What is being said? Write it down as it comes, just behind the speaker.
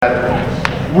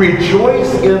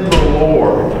Rejoice in the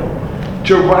Lord.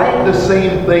 To write the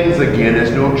same things again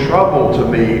is no trouble to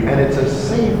me, and it's a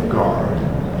safeguard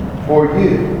for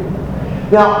you.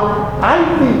 Now, I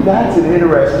think that's an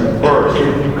interesting verse.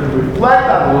 If you can reflect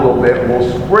on it a little bit, we'll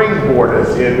springboard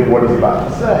us into what he's about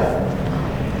to say.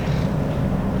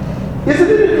 Isn't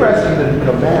it interesting that he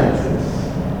commands us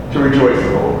to rejoice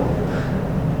in the Lord?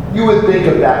 You would think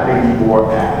of that maybe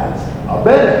more as a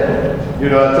benefit.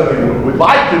 That's something we would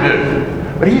like to do.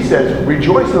 But he says,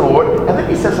 rejoice in the Lord, and then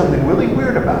he says something really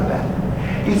weird about that.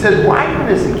 He says, writing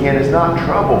this again is not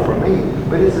trouble for me,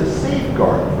 but it's a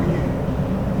safeguard for you.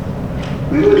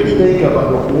 We would think of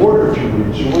the order to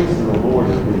rejoice in the Lord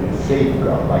as being a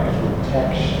safeguard, like a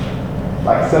protection,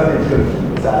 like something that's going to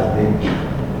keep us out of danger.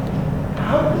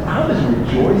 How is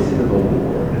rejoicing in the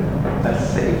Lord a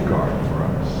safeguard for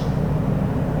us?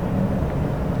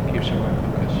 Keeps our mind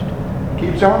focused.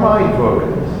 Keeps our mind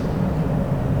focused.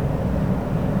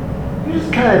 You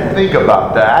just kind of think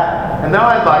about that. And now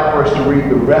I'd like for us to read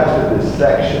the rest of this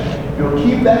section. If you'll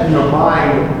keep that in your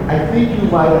mind, I think you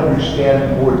might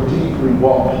understand more deeply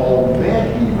what Paul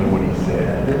meant even when he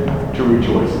said to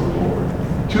rejoice in the Lord.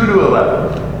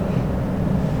 2-11.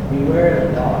 Beware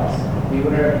of dogs.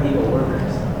 Beware of evil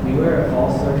workers. Beware of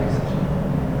false circumcision.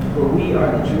 For we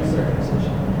are the true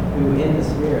circumcision, who in the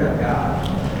Spirit of God,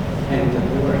 and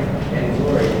glory in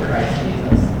Christ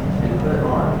Jesus, and put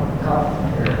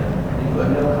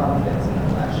no confidence in the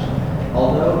flesh.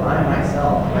 Although I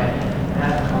myself might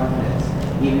have confidence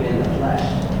even in the flesh,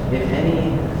 if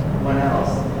anyone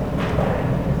else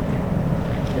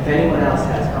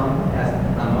has a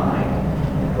mind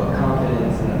to put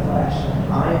confidence in the flesh,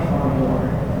 I far more,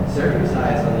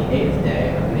 circumcised on the 8th day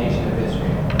of the nation of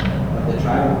Israel, of the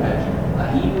tribe of Benjamin, a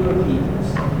Hebrew of Hebrews,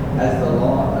 as the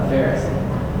law a Pharisee,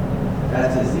 as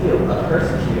to zeal a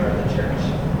persecutor of the church,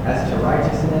 as to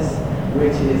righteousness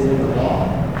which is in the law,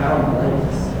 found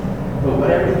blameless. But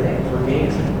whatever things were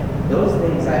gained to me, those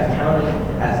things I have counted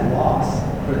as loss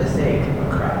for the sake of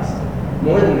Christ.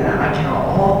 More than that, I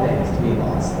count all things to be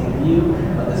lost in view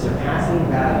of the surpassing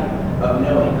value of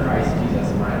knowing Christ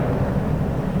Jesus my Lord,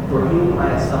 for whom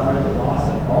I have suffered the loss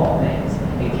of all things,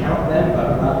 and count them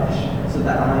but rubbish, so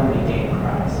that I may gain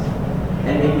Christ,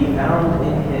 and may be found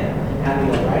in him,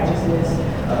 having a righteousness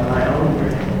of my own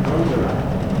derived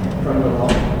from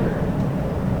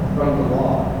the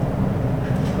law,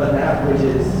 but that which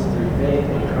is through faith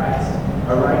in Christ,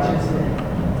 the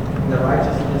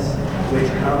righteousness which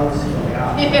comes from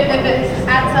God. I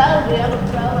told you.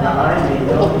 That I may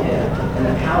know him and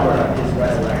the power of his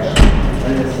resurrection,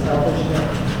 and the fellowship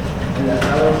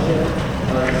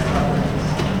of his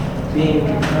sufferings, being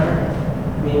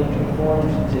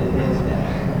conformed to his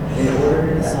death, in order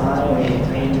that I may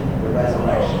attain the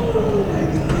resurrection.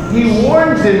 He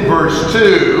warns in verse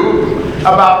 2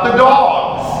 about the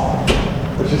dogs,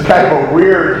 which is kind of a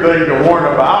weird thing to warn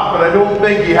about, but I don't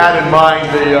think he had in mind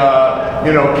the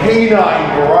canine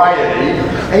variety.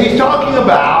 And he's talking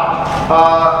about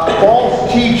false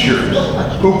teachers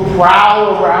who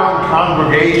prowl around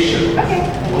congregations,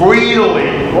 greedily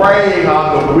preying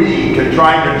on the weak and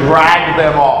trying to drag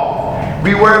them off.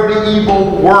 Beware of the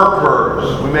evil workers.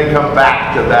 We may come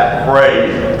back to that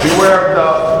phrase. Beware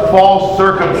of the false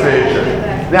circumcision.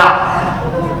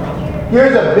 Now,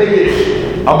 here's a big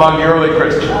issue among the early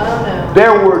Christians.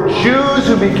 There were Jews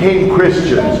who became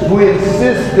Christians who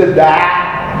insisted that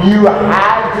you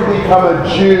had to become a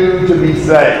Jew to be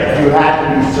saved. You had to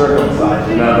be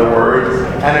circumcised, in other words,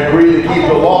 and agree to keep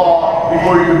the law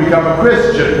before you could become a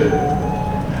Christian.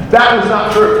 That was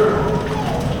not true.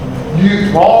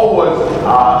 Paul was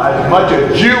as much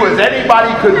a Jew as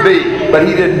anybody could be, but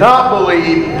he did not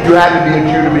believe you had to be a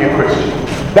Jew to be a Christian.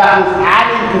 That was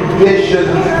adding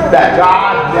conditions that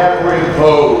God never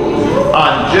imposed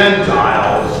on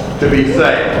Gentiles to be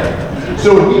saved.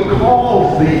 So he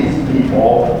calls these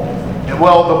people,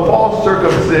 well, the false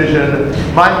circumcision,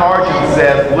 my margin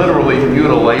says literally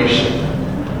mutilation.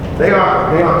 They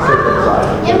aren't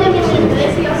circumcised.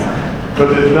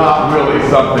 Because it's not really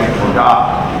something for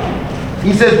God.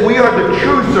 He says we are the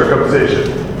true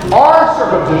circumcision. Our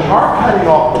circumcision, our cutting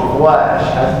off the flesh,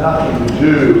 has nothing to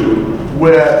do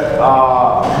with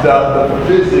the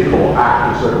physical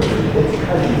act of circumcision. It's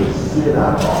cutting the sin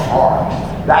out of our heart.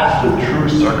 That's the true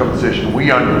circumcision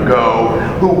we undergo,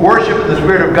 who worship in the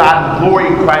Spirit of God and glory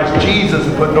in Christ Jesus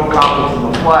and put no confidence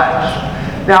in the flesh.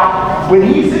 Now, when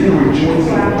he said to rejoice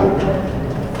in the Lord,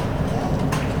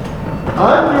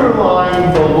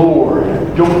 underline the Lord.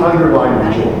 Don't underline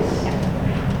rejoice.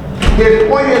 His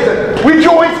point isn't,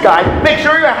 rejoice, guys. Make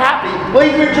sure you're happy.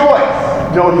 Please rejoice.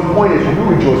 No, his point is, you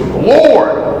rejoice in the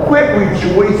Lord. quit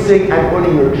rejoicing and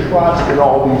putting your trust in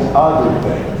all these other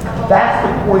things. That's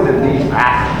the point of these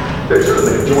passages. There's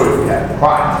certainly a joy we have in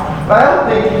Christ. But I don't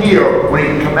think here, when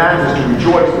he commands us to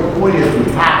rejoice, the point is to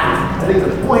be happy. I think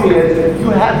the point is you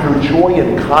have your joy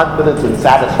and confidence and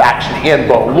satisfaction in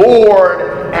the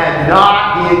Lord and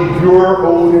not in your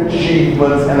own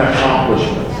achievements and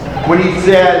accomplishments. When he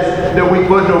says that we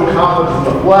put no confidence in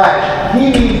the flesh,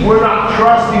 he means we're not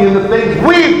trusting in the things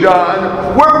we've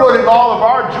done. We're putting all of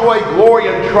our joy, glory,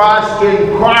 and trust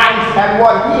in Christ and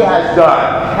what he has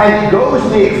done. And he goes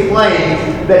and he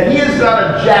explains that he is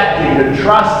not objecting to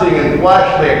trusting in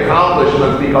fleshly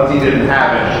accomplishments because he didn't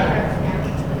have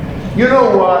any. You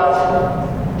know what?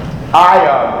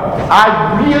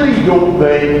 I really don't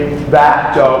think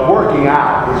that working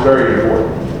out is very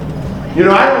important. You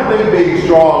know, I don't think being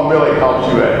strong really helps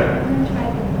you any.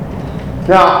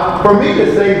 Now, for me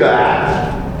to say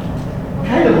that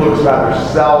kind of looks rather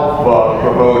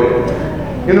self-promoting.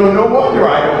 You know, no wonder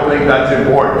I don't think that's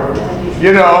important.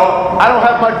 You know, I don't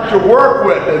have much to work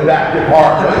with in that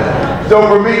department. So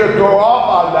for me to throw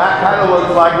off on that kind of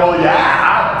looks like, well,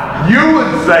 yeah, you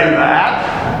would say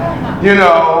that. You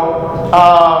know,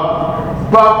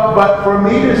 but for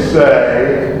me to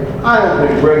say, I don't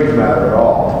think grades matter at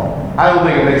all. I don't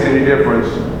think it makes any difference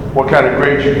what kind of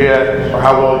grades you get or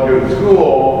how well you do in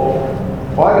school.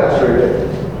 Why, that's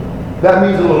ridiculous. That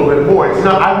means a little bit more. It's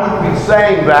not, I wouldn't be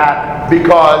saying that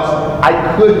because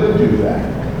I couldn't do that.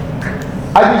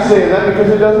 I'd be saying that because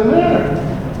it doesn't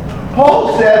matter.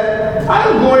 Paul said, I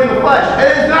don't glory in the flesh. And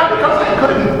it's not because I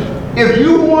couldn't. If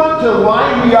you want to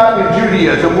line me up in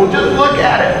Judaism, we'll just look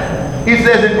at it. He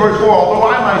says in verse 4, although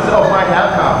I myself might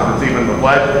have confidence even in the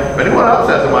flesh, if anyone else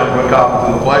has a mind to have confidence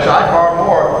in the flesh, I far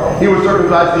more. He was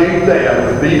circumcised the 8th day, that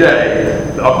was the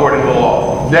day, according to the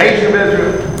law. Nation of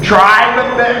Israel, tribe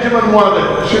of Benjamin, one of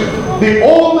the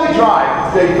only tribe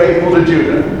that stayed faithful to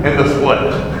Judah in the split.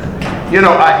 You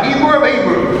know, a Hebrew of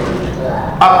Hebrews,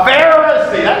 a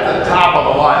Pharisee, that's the top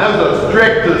of the line. That's the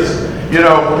strictest,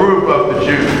 group of the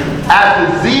Jews. As the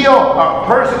zeal, a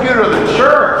persecutor of the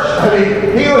church. I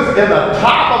mean, he was in the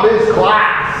top of his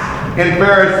class in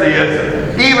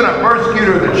Phariseeism. Even a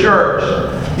persecutor of the church.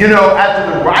 You know, as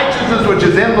to the righteousness which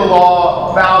is in the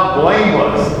law, found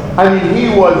blameless. I mean,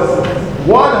 he was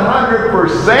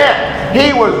 100%.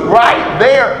 He was right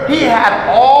there. He had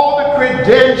all the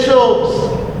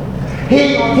credentials.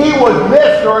 He was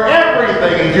Mr.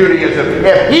 Everything in Judaism.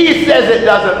 If he says it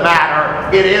doesn't matter,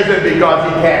 it isn't because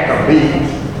he can't compete.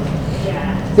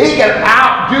 He can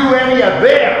outdo any of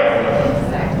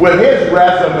them with his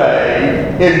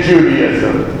resume in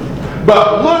Judaism.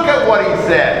 But look at what he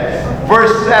says.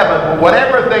 Verse 7,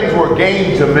 whatever things were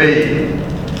gained to me,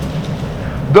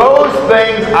 those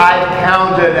things I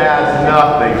counted as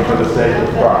nothing for the sake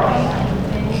of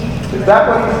Christ. Is that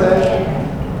what he said?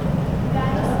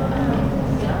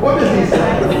 What does he say?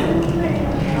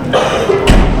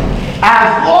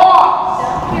 As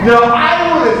lost. No,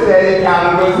 I would have said it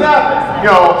counted as nothing.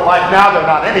 Like now they're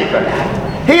not anything.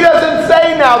 He doesn't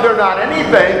say now they're not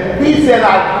anything. He said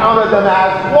I counted them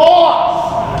as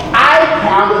loss. I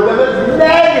counted them as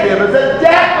negative, as a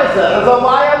deficit, as a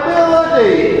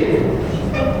liability.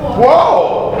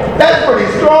 Whoa, that's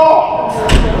pretty strong.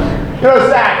 Say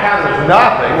I counted as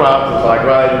nothing. Well, it's just like,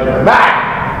 well, you back.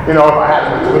 If I had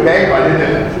to game, I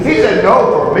didn't. He said,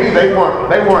 no, for me, they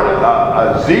weren't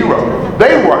a zero.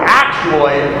 They were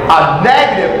actually a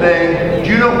negative thing. Do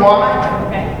you know why?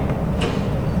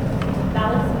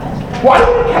 Why do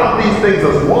we count these things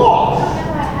as loss?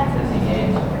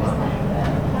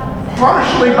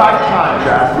 Partially by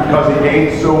contrast, because he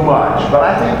gained so much. But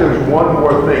I think there's one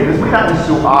more thing. This may not be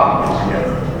so obvious yet.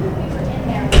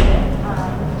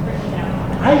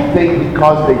 I think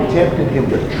because they tempted him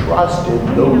to trust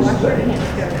in those things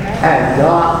and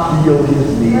not feel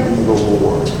his need for the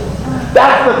Lord.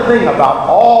 That's the thing about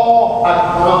all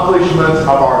accomplishments of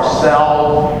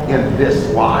ourselves in this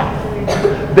life.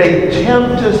 They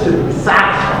tempt us to be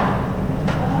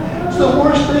satisfied. It's the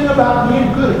worst thing about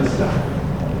being good at stuff.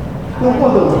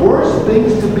 One of the worst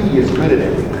things to be is good at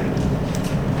everything.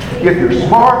 If you're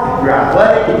smart, if you're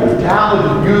athletic, if you're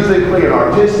talented musically and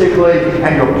artistically,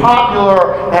 and you're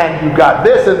popular, and you've got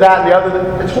this and that and the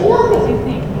other, it's horrible.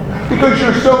 Because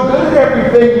you're so good at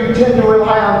everything, you tend to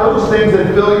rely on those things and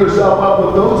fill yourself up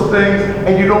with those things,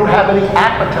 and you don't have any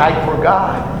appetite for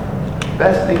God.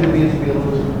 Best thing to be is to be a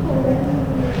loser.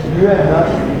 If you have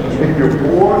nothing, if you're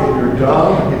poor, if you're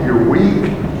dumb, if you're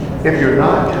weak, if you're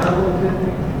not talented,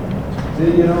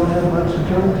 then you don't have much to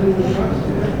turn to and trust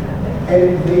in. And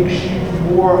it makes you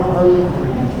more hungry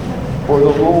for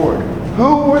the Lord. Who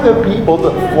were the people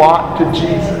that flocked to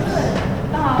Jesus?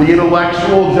 the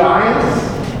intellectual giants,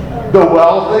 the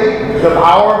wealthy, the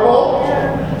powerful.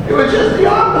 It was just the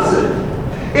opposite.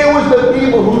 It was the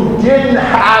people who didn't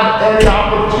have any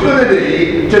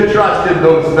opportunity to trust in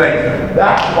those things.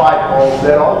 That's why Paul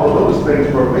said all of those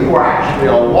things for me were actually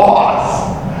a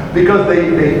loss, because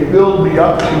they filled me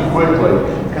up too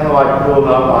quickly. Kind of like filling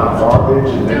up on garbage,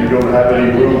 and then you don't have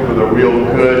any room for the real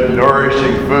good,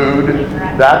 nourishing food.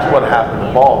 That's what happened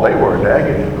to Paul. They were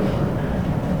negative.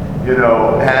 You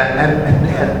know, and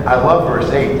then I love verse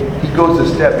 8. He goes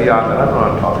a step beyond that. I don't know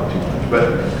I'm talking too much,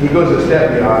 but he goes a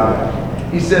step beyond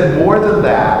that. He said, more than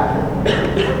that,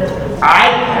 I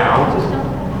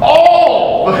count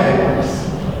all things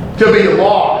to be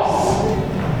lost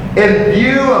in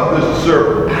view of the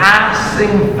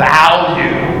surpassing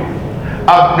value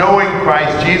of knowing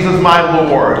Christ Jesus my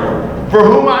Lord, for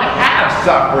whom I have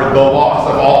suffered the loss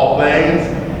of all things,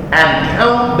 and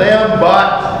count them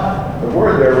but, the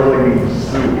word there really means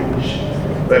sewage,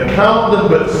 but count them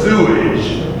but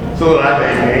sewage, so that I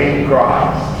may gain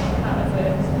Christ.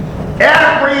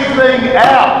 Everything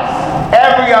else,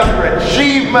 every other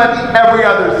achievement, every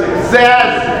other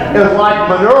success is like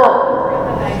manure.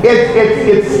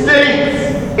 It stinks.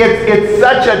 It's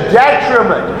such a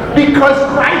detriment, because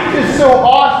Christ is so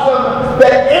awesome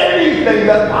that anything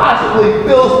that possibly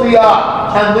fills me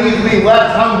up and leaves me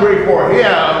less hungry for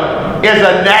Him is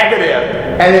a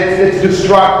negative, and it's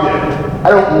destructive. I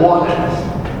don't want it.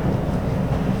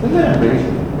 Isn't that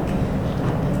amazing?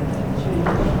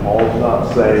 Paul's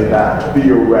not saying that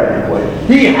theoretically.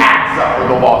 He had suffered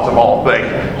the loss of all things.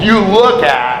 You look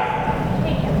at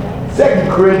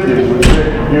 2 Corinthians was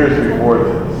written years before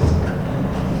this.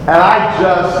 And I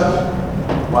just,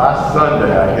 last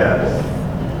Sunday, I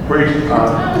guess, preached on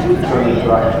 2 Corinthians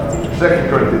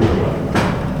 11.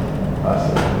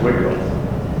 Last Sunday, Wycliffe.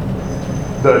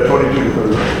 The 22 to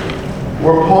 30.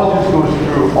 Where Paul just goes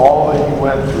through all that he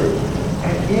went through.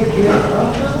 And it is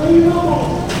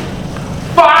unbelievable.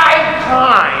 5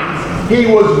 times he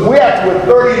was whipped with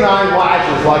 39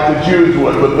 lashes like the Jews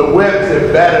would, with the whips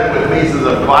embedded with pieces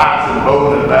of glass and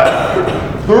bone and metal.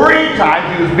 3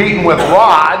 times he was beaten with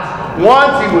rods.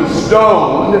 Once he was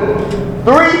stoned.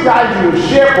 3 times he was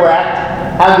shipwrecked.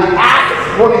 And the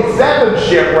Acts 27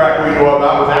 shipwreck we know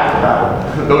about was after that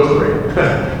one. Those 3. So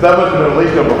that must have been at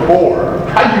least number 4.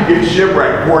 How do you get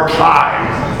shipwrecked 4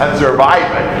 times and survive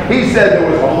it? He said there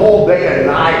was a whole day and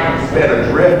night he spent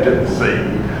adrift in the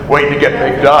sea, waiting to get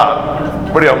picked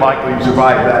up. Pretty unlikely you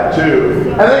survived that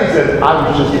too. And then he said, I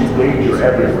was just in danger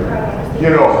everywhere. You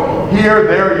know, here,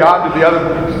 there, yonder, the other,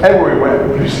 everywhere he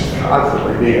went, he was just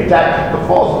constantly being attacked. The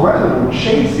false brethren were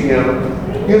chasing him,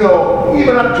 you know,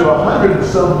 even up to 100 and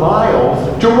some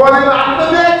miles to run him out of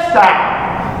the next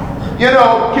town. You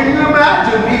know, can you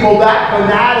imagine people that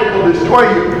fanatic will destroy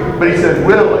you? But he said,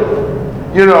 really?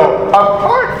 You know,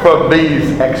 apart from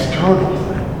these external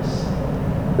things,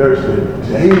 there's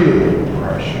the daily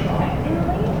pressure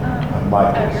on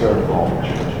my concern for all the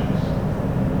churches.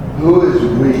 Who is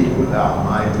weak without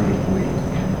my being weak?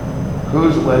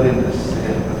 Who's led into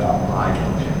sin without my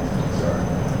concern?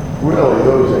 Really,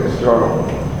 those external,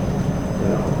 you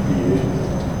know, beatings,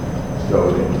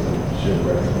 stonings, and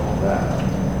shipwrecks and all that,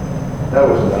 that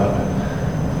was nothing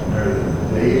compared to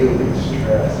the daily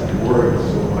stress and worrying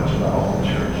so much about all the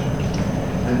churches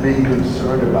and being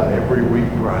concerned about every weak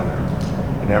brother,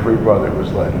 and every brother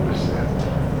was led into sin.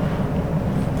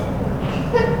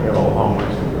 We have a long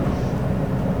ways to go.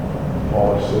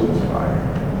 Paul is so inspired.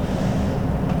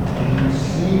 Can you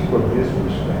see from his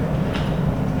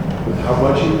perspective with how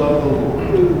much he loved the Lord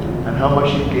and how much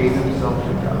he gave himself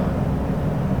to God?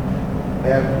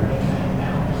 Everything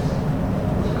else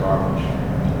was garbage.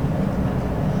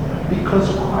 Because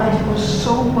Christ was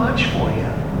so much for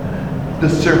him. The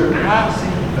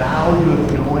surpassing value of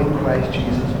knowing Christ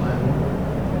Jesus my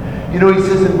Lord. You know, he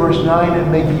says in verse 9,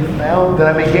 and may be found, that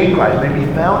I may gain Christ, may be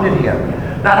found in him.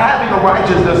 Not having a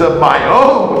righteousness of my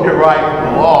own derived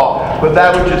from the law, but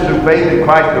that which is through faith in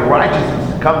Christ, the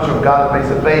righteousness that comes from God in the face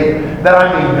of faith, that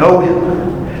I may know him,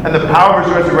 and the power of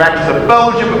his resurrection, the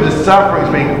fellowship of his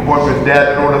sufferings being conformed to his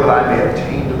death, in order that I may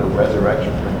attain to the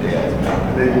resurrection from the dead.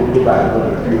 And then we'll go back and look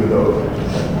at a few of those.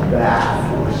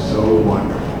 That was so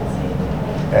wonderful.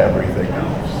 Everything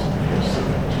else was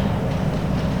sewage.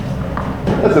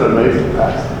 That's an amazing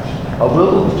passage. A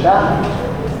little challenge,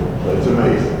 but it's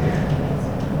amazing.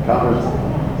 Comments?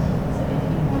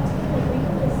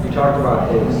 You talked about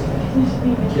his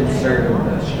concern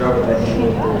and the struggle that he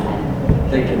went through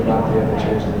thinking about the other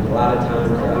churches. And a lot of times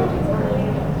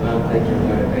when I'm thinking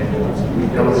about evangelism, we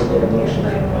don't get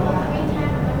emotionally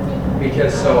involved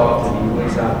because so often he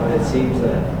lays out, but it seems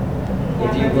that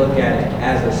if you look at it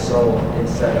as a soul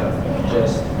instead of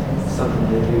just something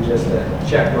to do, just a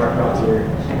check mark off your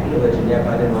religion. Yep,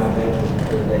 I did my evangelism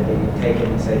for the day. Maybe take it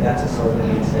and say that's a soul that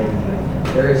needs saving.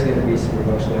 There is going to be some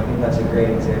emotion. I think that's a great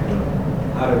example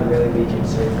of how to really be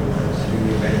concerned with those who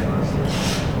you evangelize.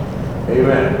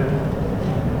 Amen.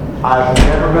 I've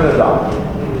never been a doctor,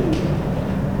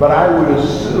 but I would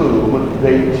assume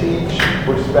they teach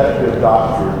prospective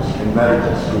doctors in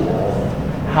medical school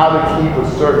how to keep a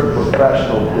certain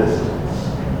professional distance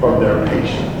from their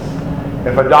patients.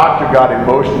 If a doctor got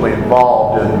emotionally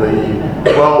involved in the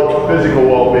physical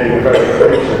well-being of every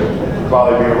patient, it would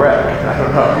probably be a wreck. I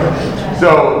don't know. So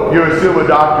you assume a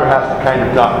doctor has to kind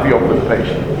of not feel for the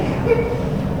patient.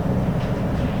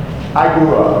 I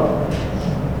grew up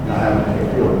not having any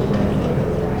feelings for anybody.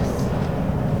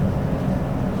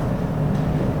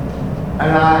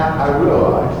 And I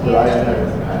realized that I didn't have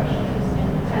compassion.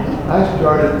 I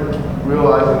started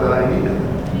realizing that I needed it.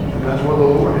 And that's what the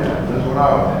Lord had. That's what I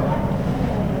had.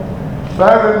 But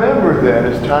I remember then,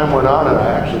 as time went on and I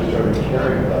actually started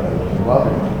caring about it and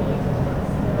loving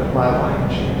it, that my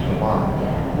life changed a lot.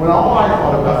 When all I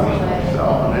thought about was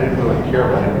myself and I didn't really care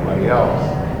about anybody else,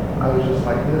 I was just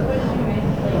like this.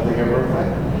 Nothing ever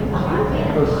affected me.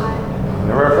 Because it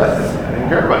never affected me. I didn't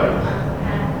care about it.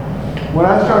 When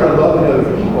I started loving other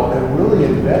people and really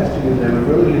investing in them and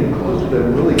really getting close to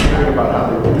them, really caring about how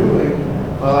they were doing,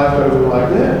 my life started to be like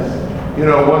this. You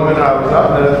know, one minute I was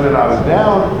up and the next minute I was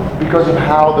down because of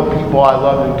how the people I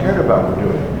loved and cared about were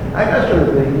doing. I just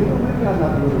started thinking, maybe I'm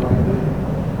not doing the right thing.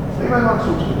 Maybe I'm not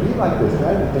supposed to be like this.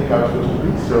 I didn't think I was supposed to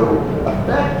be so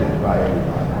affected by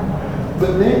everybody.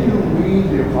 But then you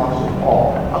read the Apostle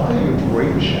Paul. I'll tell you a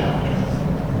great chapter.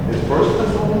 It's 1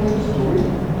 Thessalonians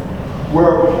 3,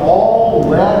 where Paul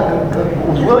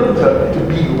was willing to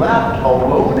be left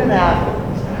alone in Athens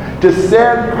to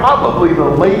send probably the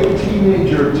late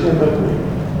teenager Timothy,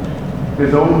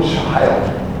 his own child,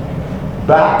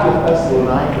 back to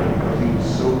Thessalonica because he was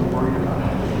so worried about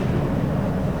how they were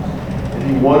doing. And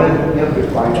he wanted him to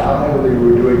find out how they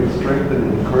were doing to strengthen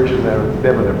and encourage them in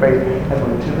their faith. And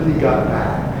when Timothy got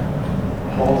back,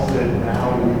 Paul said,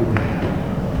 now we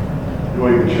have,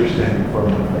 knowing that you're standing firm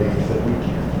in the faith, he said, we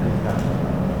can't think that.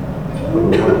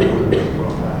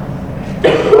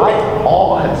 Like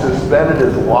Paul had suspended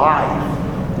his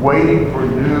life waiting for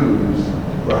news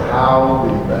for how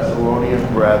the Thessalonian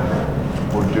brethren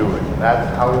were doing. That's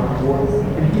how important.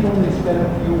 And he only spent a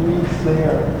few weeks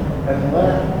there and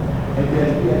left. And then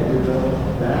he had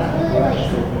developed that flash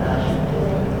compassion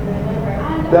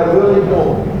that really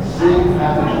helped me. Seeing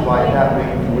passages like that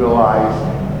make you realize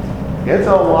it's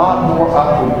a lot more up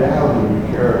and down when you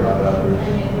care about others.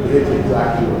 But it's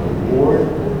exactly what the Lord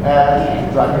has,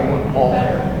 exactly what Paul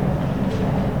had.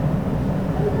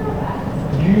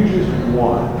 You just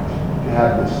want to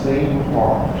have the same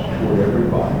heart toward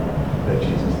everybody that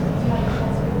Jesus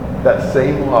does. That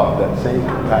same love, that same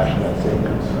compassion, that same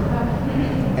concern.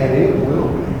 And it will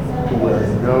be to where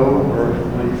no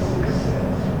earthly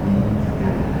success means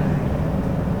anything.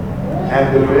 And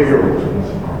the bigger ones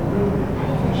are really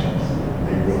patience.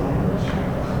 They really hurt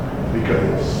you. Because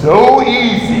it's so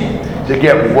easy to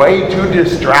get way too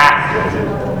distracted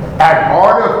and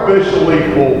artificially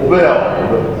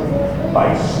fulfilled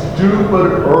by stupid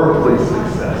earthly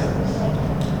successes.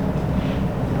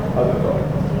 Other thoughts?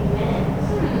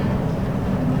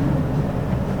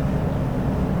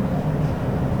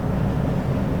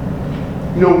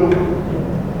 You know,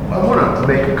 I want to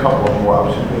make a couple of more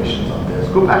observations on this.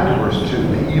 Go back to verse 2,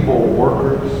 the evil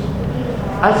workers.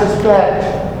 I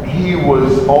suspect he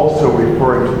was also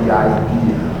referring to the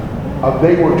idea of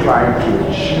they were trying to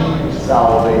achieve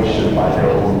salvation by their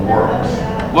own works.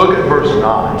 Look at verse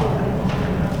 9.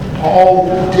 Paul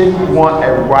didn't want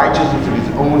a righteousness of his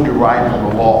own derived from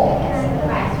the law,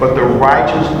 but the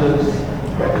righteousness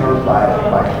that comes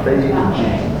by faith in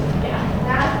Jesus.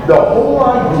 The whole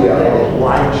idea of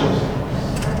righteousness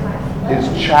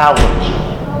is challenged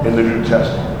in the New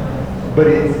Testament, but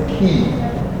it's key.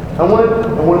 I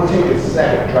want to take a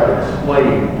second to try to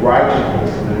explain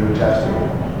righteousness in the New Testament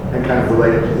and kind of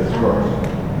relate it to this verse.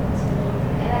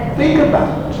 Think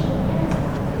about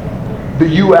the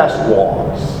U.S.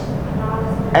 laws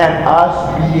and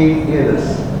us being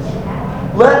innocent.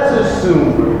 Let's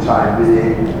assume for the time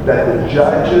being that the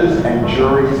judges and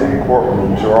juries and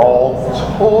courtrooms are all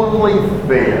totally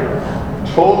fair,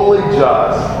 totally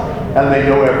just, and they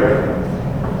know everything.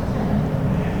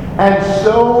 And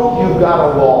so you've got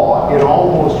a law in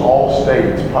almost all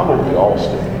states, probably all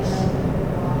states,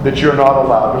 that you're not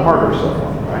allowed to murder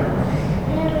someone, right?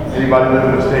 Anybody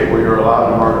live in a state where you're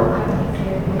allowed to murder?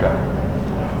 Okay.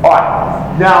 All right.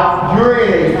 Now, you're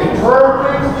in a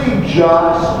perfectly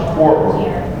just courtroom.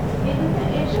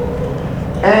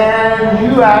 And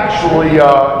you actually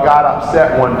got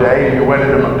upset one day and you went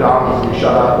into McDonald's and you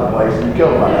shut out the place and you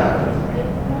killed my happened.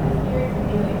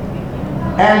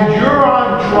 And you're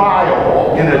on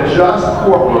trial in a just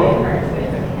courtroom.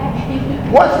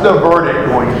 What's the verdict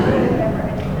going to be?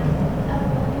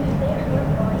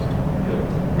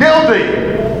 Guilty,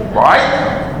 right?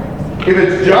 If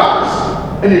it's just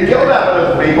and you killed that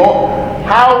those people,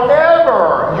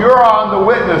 however, you're on the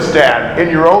witness stand in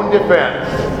your own defense.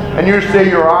 And you say,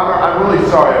 Your Honor, I'm really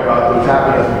sorry about those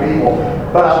happening to people,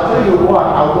 but I'll tell you what,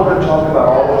 I want to talk about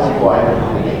all those people I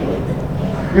haven't killed.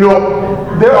 You know,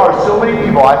 there are so many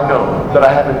people I've known that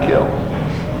I haven't killed.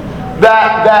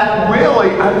 That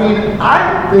really, I mean,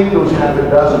 I think those half a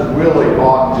dozen really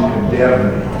ought to condemn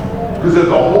me. Because there's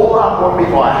a whole lot more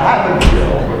people I haven't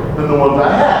killed than the ones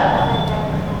I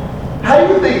have. How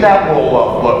do you think that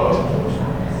roll-up looked?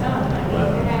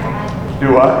 Do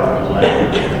what?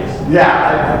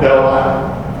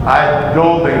 Yeah, I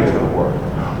don't think it's going to work.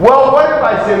 Well, what if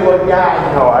I say, well, yeah,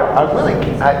 you know,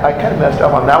 I kind of messed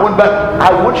up on that one, but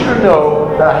I want you to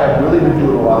know that I have really been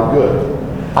doing a lot of good.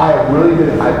 I have really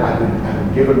been, I've been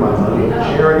giving my money to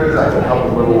charities. I've been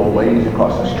helping little old ladies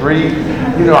across the street.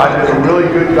 You know, I've been a really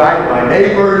good guy to my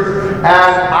neighbors. And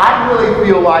I really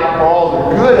feel like for all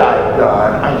the good I've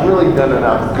done, I've really done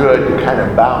enough good to kind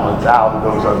of balance out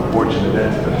those unfortunate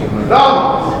incidents in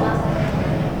McDonald's.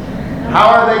 How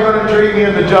are they going to treat me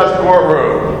in the just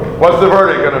courtroom? What's the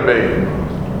verdict going to be?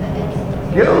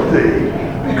 Guilty.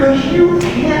 Because you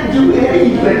can't do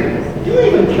anything. You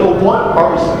even killed one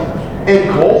person.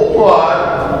 In cold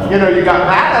blood, you know, you got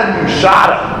mad and you shot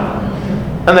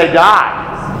them. And they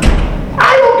died.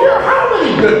 I don't care how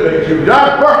many good things you've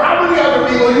done or how many other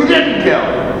people you didn't kill.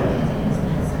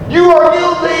 You are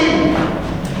guilty.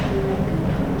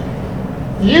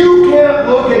 You can't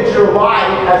look at your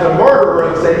life as a murderer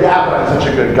and say, yeah, but I'm such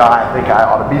a good guy, I think I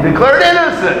ought to be declared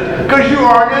innocent. Because you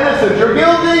aren't innocent. You're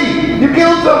guilty. You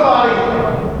killed somebody.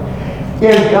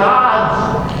 In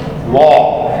God's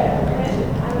law,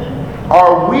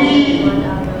 are we,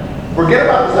 forget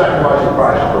about the sacrifice of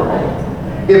Christ for a moment.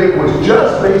 If it was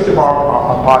just based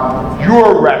upon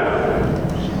your record,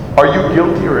 are you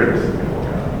guilty or innocent?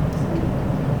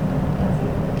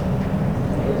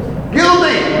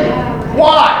 Guilty!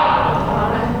 Why?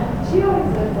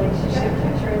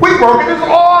 We've broken his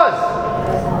laws.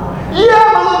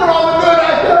 Yeah, but look at all the good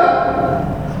I've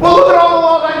done. Well, look at all the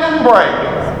laws I didn't break.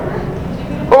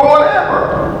 Or whatever.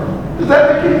 Does that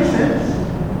make any sense?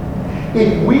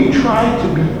 If we try to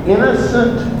be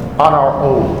innocent on our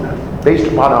own, based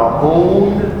upon our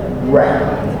own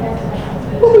record,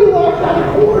 we'll be locked out of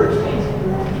court.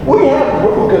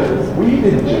 We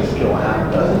didn't just kill half a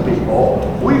dozen people.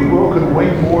 We've broken way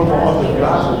more laws than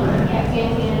God.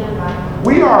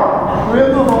 We are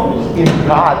criminals in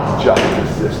God's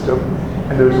justice system,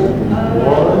 and there's only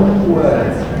one way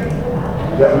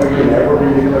that we can ever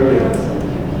be declared innocent.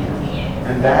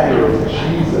 And that is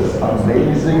Jesus'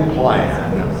 amazing plan,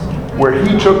 where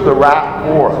he took the rap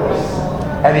for us,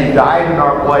 and he died in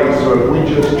our place, so if we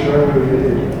just turn to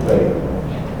him in faith,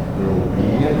 there will be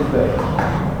in faith.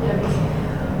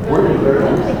 We're declared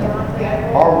innocent.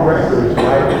 Our record is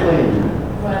right clean.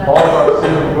 All of our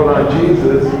sins were put on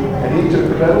Jesus, and he took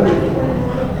the penalty.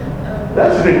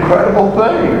 That's an incredible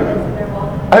thing.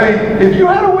 I mean, if you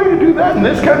had a way to do that in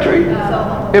this country,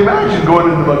 imagine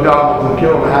going into McDonald's and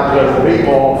killing half a dozen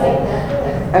people,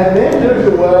 and then there's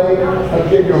a way of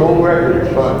getting your whole record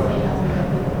expunged.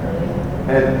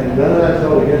 And none of that's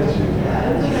held against you.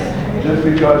 Just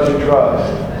because you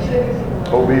trust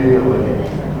obediently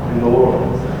in the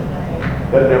Lord.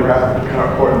 That never happened in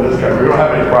our court in this country. We don't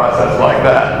have any process like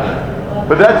that.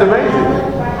 But that's amazing.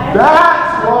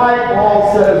 That's why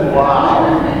Paul says,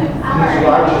 wow, this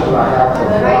righteousness I have from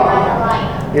God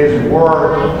is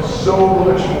worth so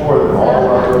much more than all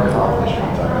other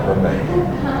accomplishments I've ever made.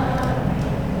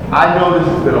 I know this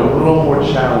has been a little more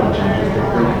challenging just to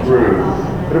think through.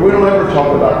 But if we don't ever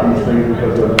talk about these things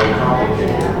because they're more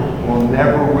complicated, we'll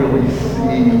never really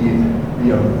see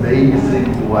the amazing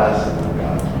blessing of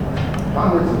God's word.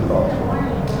 Comments and thoughts?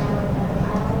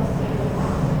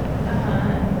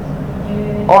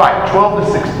 All right, 12 to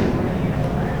 16.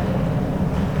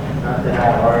 Not that I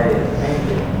have already attained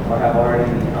it, or have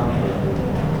already become perfect,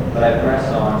 but I press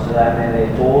on, so that I may lay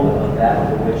hold of that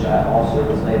for which I also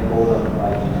was laid hold of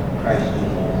by Christ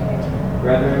Jesus.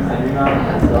 Brethren, I do not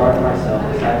regard myself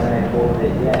as having laid hold of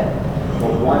it yet,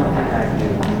 but one thing I do,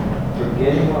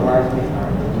 forgetting what lies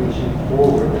behind and reaching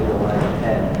forward to what lies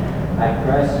ahead, I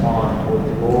press on toward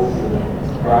the goal for the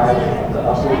strive for the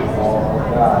upward call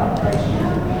of God in Christ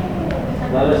Jesus.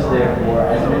 Let us therefore,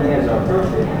 as many as are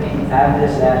perfect, have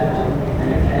this attitude,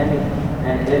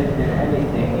 and if in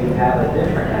anything you have a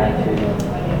different attitude,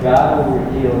 God will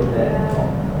reveal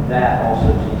that also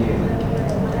to you.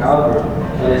 However,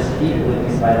 let us keep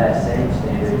living by that same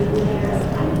standard which we have.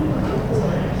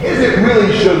 It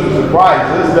really shouldn't surprise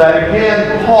us that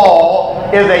again Paul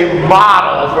is a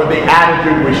model for the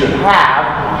attitude we should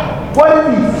have. What is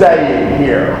he saying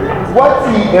here? What's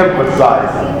he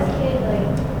emphasizing?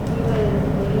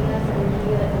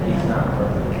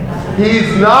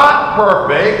 He's not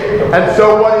perfect, and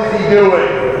so what is he doing?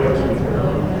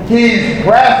 He's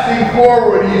pressing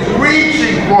forward. He's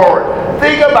reaching forward.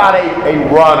 Think about a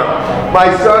runner.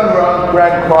 My son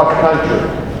ran cross country.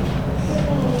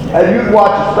 And you'd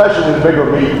watch, especially in bigger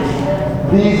meets,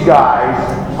 these guys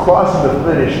crossing the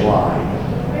finish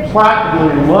line,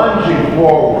 practically lunging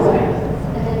forward,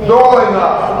 throwing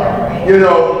up,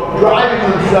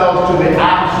 driving themselves to the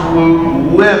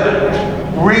absolute limit,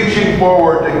 reaching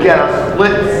forward to get a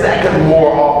split second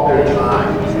more off their time,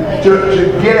 to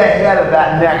get ahead of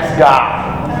that next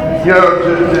guy,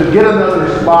 to get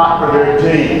another spot for their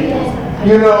team.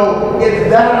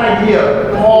 It's that idea.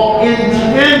 Paul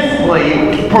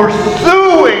intensely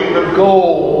pursuing the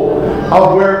goal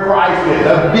of where Christ is,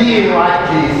 of being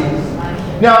like Jesus.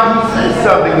 Now, he says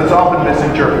something that's often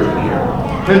misinterpreted here.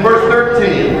 In verse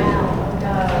 13,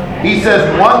 he says,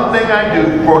 one thing I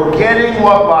do, forgetting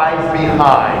what lies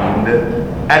behind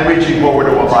and reaching forward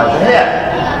to what lies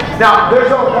ahead. Now,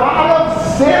 there's a lot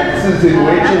of senses in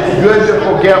which it's good to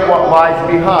forget what lies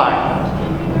behind.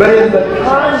 But in the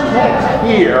context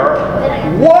here,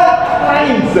 what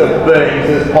kinds of things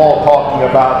is Paul talking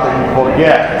about that he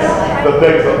forgets the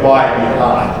things that lie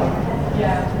behind?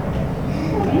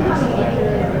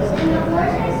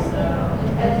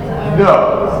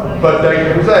 No, but thank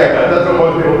you for saying that. That's what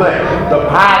most people think. The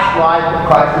past life of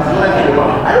Christ is cleansed. I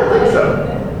don't think so.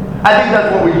 I think that's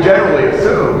what we generally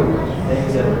assume.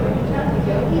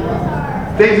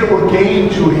 Things that were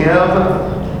gained to him.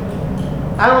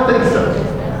 I don't think so.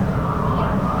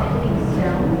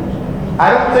 I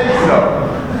don't think so.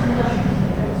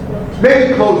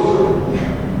 Maybe closer.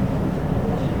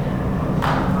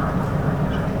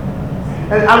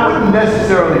 And I wouldn't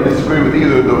necessarily disagree with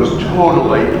either of those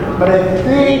totally, but I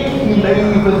think he may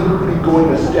even be going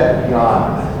a step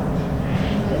beyond that.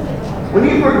 When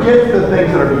he forgets the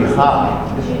things that are behind,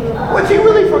 what's he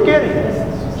really forgetting?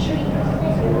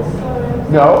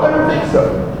 No, I don't think so.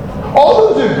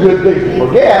 All those are good things to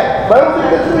forget, but I don't think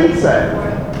that's what he's saying.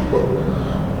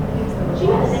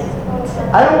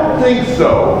 I don't think so.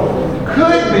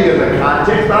 Could be in the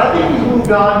context, but I think he's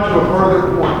moved on to a further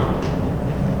point.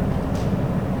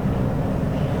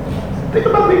 Think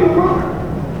about being a runner.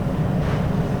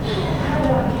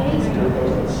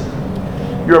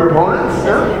 Your opponents? I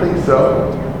don't think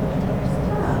so.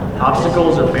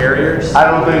 Obstacles or barriers? I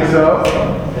don't think so.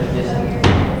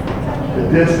 The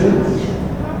distance?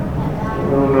 I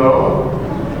don't know.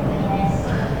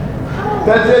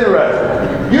 That's interesting.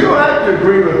 You don't have to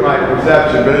agree with my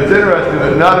perception, but it's interesting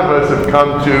that none of us have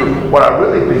come to what I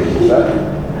really think he said.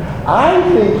 I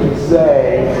think he's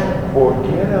saying,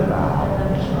 forget about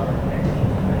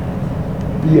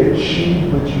the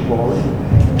achievements you've already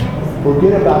made.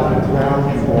 Forget about the ground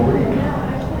you've already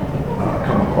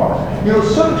come across.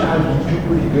 Sometimes you do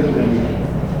pretty good and then you,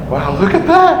 wow, look at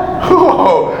that.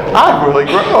 Oh, I've really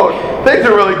grown. Things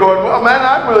are really going well, man.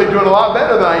 I'm really doing a lot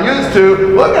better than I used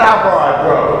to. Look at how far I've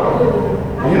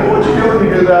grown. You know what you do when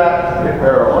you do that? You get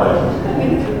paralyzed.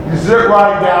 You sit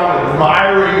right down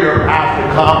admiring your past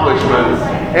accomplishments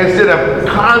instead of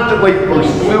constantly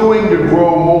pursuing to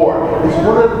grow more. It's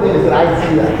one of the things that I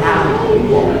see that happen to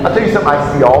people. I'll tell you something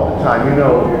I see all the time.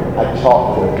 I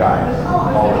talk to guys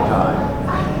all the time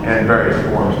in various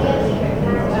forms.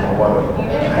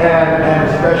 And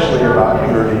especially about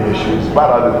purity issues, about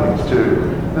other things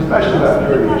too, especially about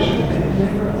purity issues.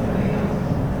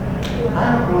 I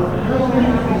don't know how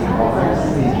many people I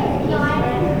see.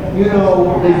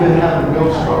 They've been having real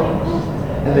struggles,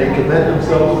 and they commit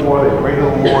themselves more, they pray to the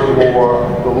Lord more,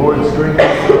 the Lord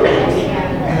strengthens them,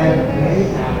 and they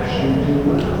actually do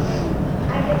well.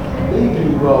 They do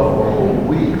well for a whole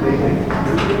week, they think it's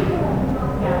good.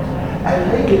 And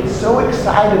they get so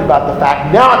excited about the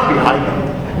fact, now it's behind them.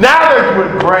 Now they're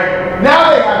doing great. Now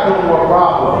they have no more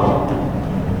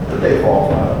problems. But they fall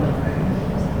flat on their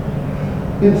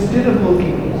face. Instead of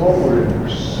looking forward and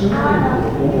pursuing the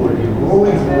Lord and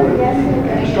growing more and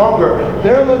getting stronger,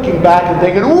 they're looking back and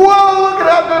thinking, whoa, look at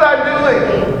how good I'm doing.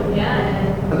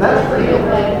 And that's freedom.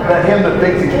 Let him that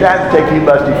thinks he stands take heed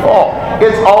lest he fall.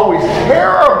 it's always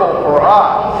terrible for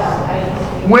us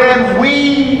when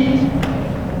we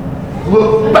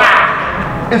look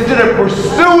back instead of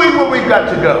pursuing where we've got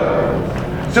to go.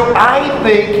 So I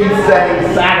think he's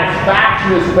saying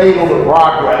satisfaction is fatal to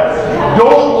progress.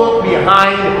 Don't look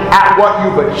behind at what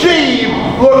you've achieved.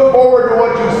 Look forward to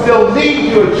what you still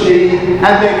need to achieve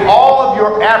and make all of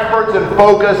your efforts and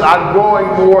focus on growing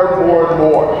more and more and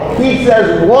more. He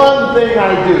says, one thing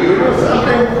I do. You know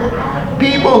something?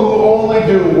 People who only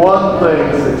do one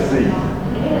thing succeed.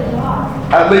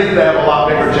 At least they have a lot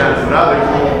bigger chance than others.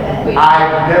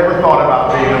 I've never thought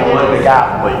about being an Olympic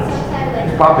athlete.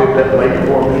 It's probably a bit late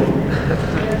for me.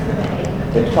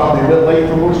 It's probably a bit late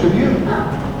for most of you.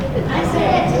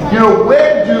 You know,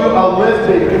 when do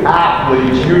Olympic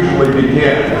athletes usually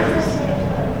begin?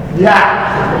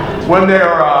 Yeah, when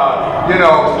they're,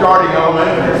 starting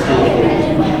elementary school.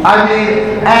 I mean,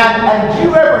 and do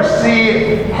you ever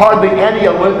see hardly any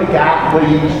Olympic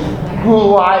athletes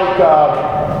who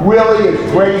really is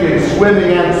great in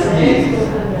swimming and skiing?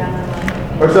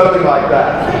 Or something like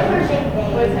that.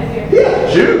 Yeah,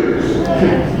 Jews.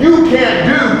 You can't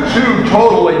do two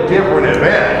totally different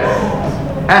events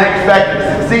and expect to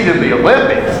succeed in the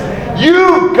Olympics.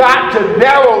 You've got to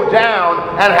narrow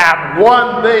down and have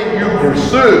one thing you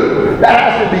pursue. That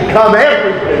has to become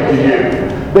everything to you.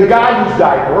 The guy who's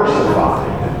diversified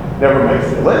never makes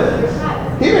the Olympics.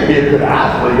 He may be a good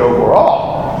athlete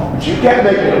overall, but you can't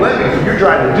make the Olympics if you're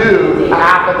trying to do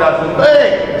half a dozen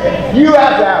things. You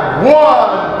have to have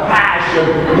one passion,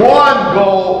 one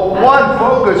goal, one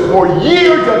focus for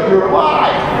years of your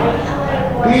life.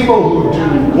 People who do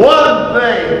one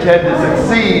thing tend to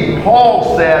succeed.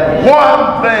 Paul said,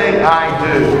 one thing I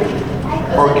do.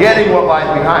 Forgetting what lies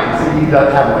behind. See, he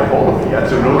doesn't have my hold of me yet,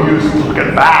 so no use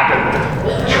looking back and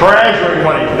treasuring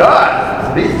what he's done.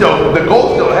 The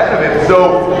goal's still ahead of him. So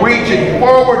reaching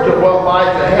forward to what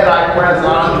lies ahead, I press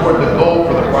on toward the goal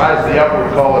for the prize of the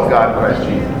upward call of God, Christ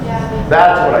Jesus.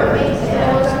 That's what I think.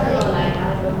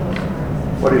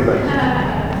 What do you think?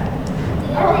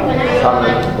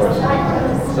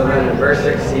 So then in verse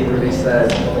 16 when he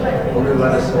says, only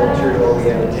let us hold true to what we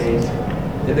have attained.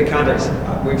 In the context,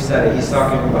 we've said it, he's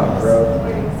talking about growth.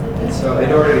 And so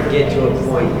in order to get to a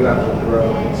point, you have to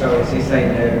grow. So is he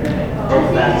saying there,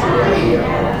 both that's the idea?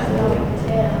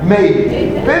 Maybe.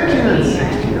 15 and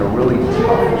 16 are really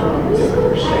tough to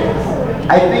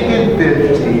understand. I think in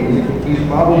 15, he's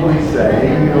probably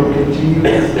saying, continue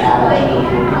this attitude of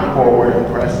looking forward and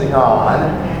pressing on.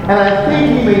 And I think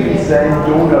he may be saying,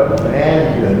 don't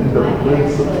abandon the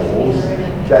principles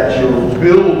that you're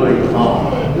building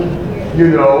on.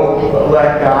 Let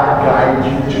God guide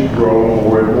you to grow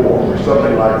more and more, or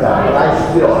something like that. But I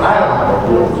don't have a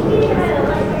real clue.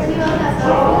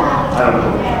 I don't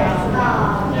know.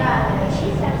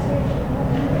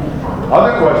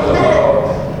 Other questions?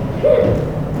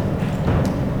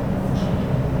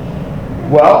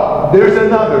 Well, there's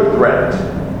another threat.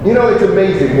 It's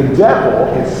amazing. The devil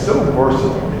is so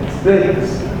versatile in his things,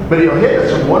 but he'll hit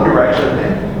us from one direction, and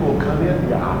then he will come in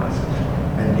the opposite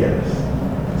and get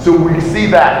us. So we see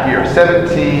that here,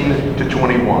 17 to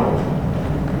 21.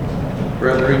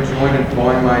 Brethren, join in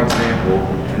following my example,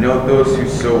 and note those who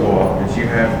so walk, as you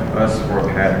have us for a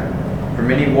pattern. For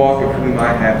many walk, of whom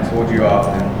I have told you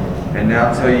often, and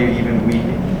now tell you even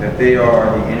weeping, that they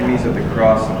are the enemies of the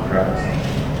cross of Christ,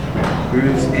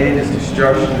 whose end is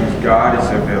destruction, whose God is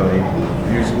rebellion,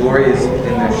 and whose glory is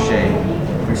in their shame,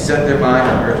 who set their mind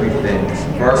on earthly things.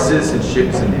 For our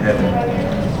citizenship is in heaven,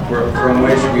 from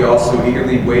which we also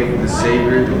eagerly wait for the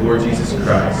Savior, the Lord Jesus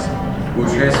Christ, who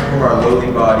will transform our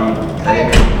lowly body, that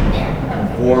it may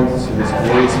conform to his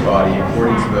glorious body,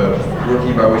 according to the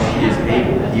working by which he is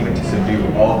able even to subdue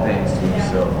all things to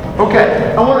himself.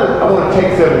 Okay, I want to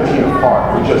take 17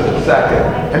 apart for just a second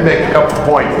and make a couple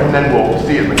points, and then we'll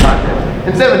see it in the context.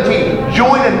 In 17,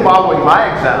 join in following my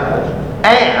example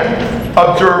and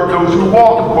observe those who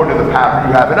walk according to the path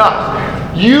you have in us.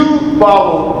 You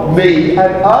follow me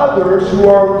and others who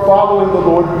are following the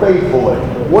Lord faithfully.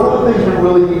 One of the things we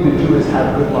really need to do is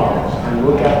have good models and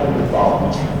look at them and follow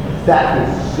them. That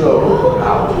is so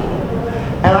powerful.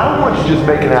 And I want to just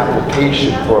make an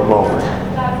application for a moment.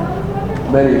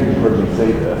 Many of you heard me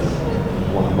say this. It's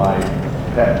one of my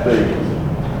pet things.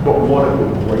 But one of the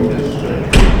greatest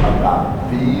things about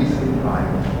these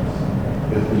environments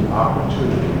is the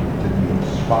opportunity to be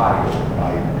inspired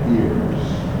by peers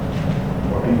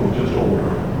or people just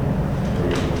older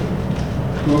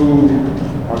who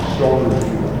are stronger than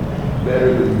you are,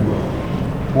 better than you are,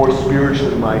 more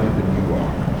spiritually minded than you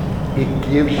are. It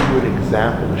gives you an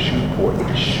example to shoot for.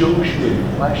 It shows you in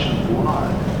flesh and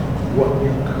blood what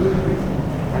you could be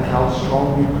and how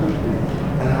strong you could be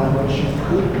and how much you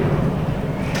could be.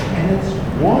 And it's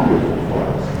wonderful for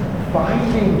us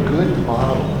finding good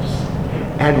models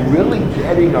and really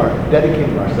dedicating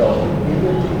ourselves to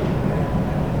imitating them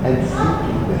and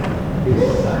seeking them is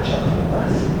such a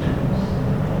blessing to us.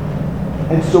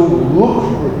 And so look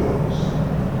for those.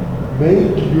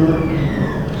 Make your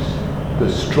heroes the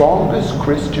strongest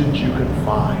Christians you can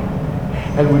find.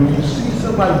 And when you see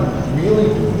somebody really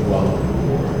doing well in the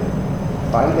Lord,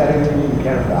 find out everything you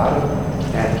can about it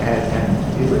and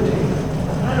imitate it.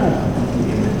 I don't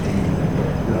really imitate it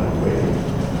in a way,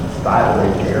 style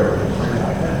they care or something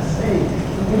like that. Say,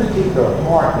 imitate their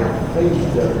heart, their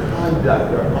faith, their conduct,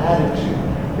 their attitude,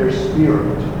 their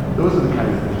spirit. Those are the kind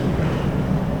of things we do.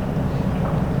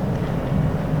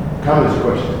 Comments,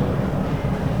 questions?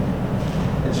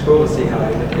 It's cool to see how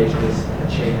imitation is a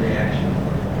chain reaction.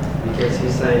 Because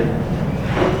he's saying,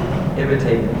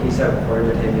 imitate, he said before,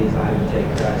 imitate me as I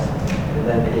imitate Christ. And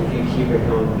then if you keep it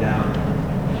going down,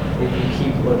 if you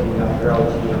keep looking up, they're all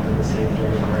looking up in the same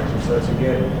direction. So it's a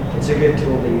good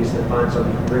tool to use to find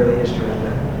someone who really is trying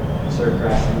to serve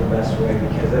Christ in the best way,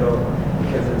 because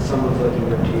if someone's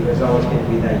looking up to you, there's always going to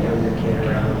be that younger kid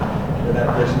around, or that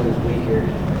person who's weaker,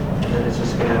 and then it's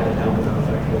just going to have a domino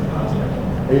effect to the positive.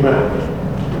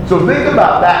 Amen. So think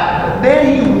about that. Then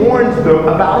he warns them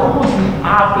about almost the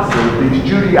opposite of these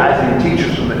Judaizing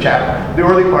teachers from the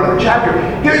early part of the chapter.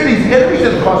 Here's these enemies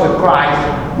of the cause of Christ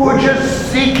who are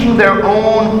just seeking their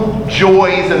own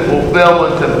joys and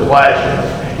fulfillments and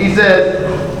pleasures. He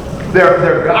says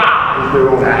their God is their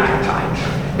own appetite.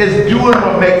 Is doing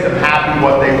what makes them happy,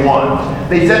 what they want.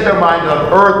 They set their mind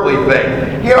on earthly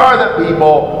things. Here are the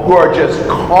people who are just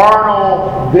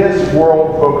carnal, this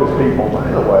world-focused people. By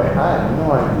the way, I have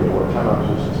no idea what time I'm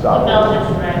supposed to stop.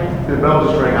 The bell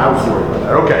just rang. I was worried about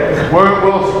that. Okay,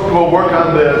 we'll work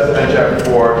on this in chapter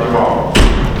 4 tomorrow.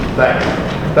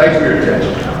 Thanks for your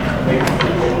attention.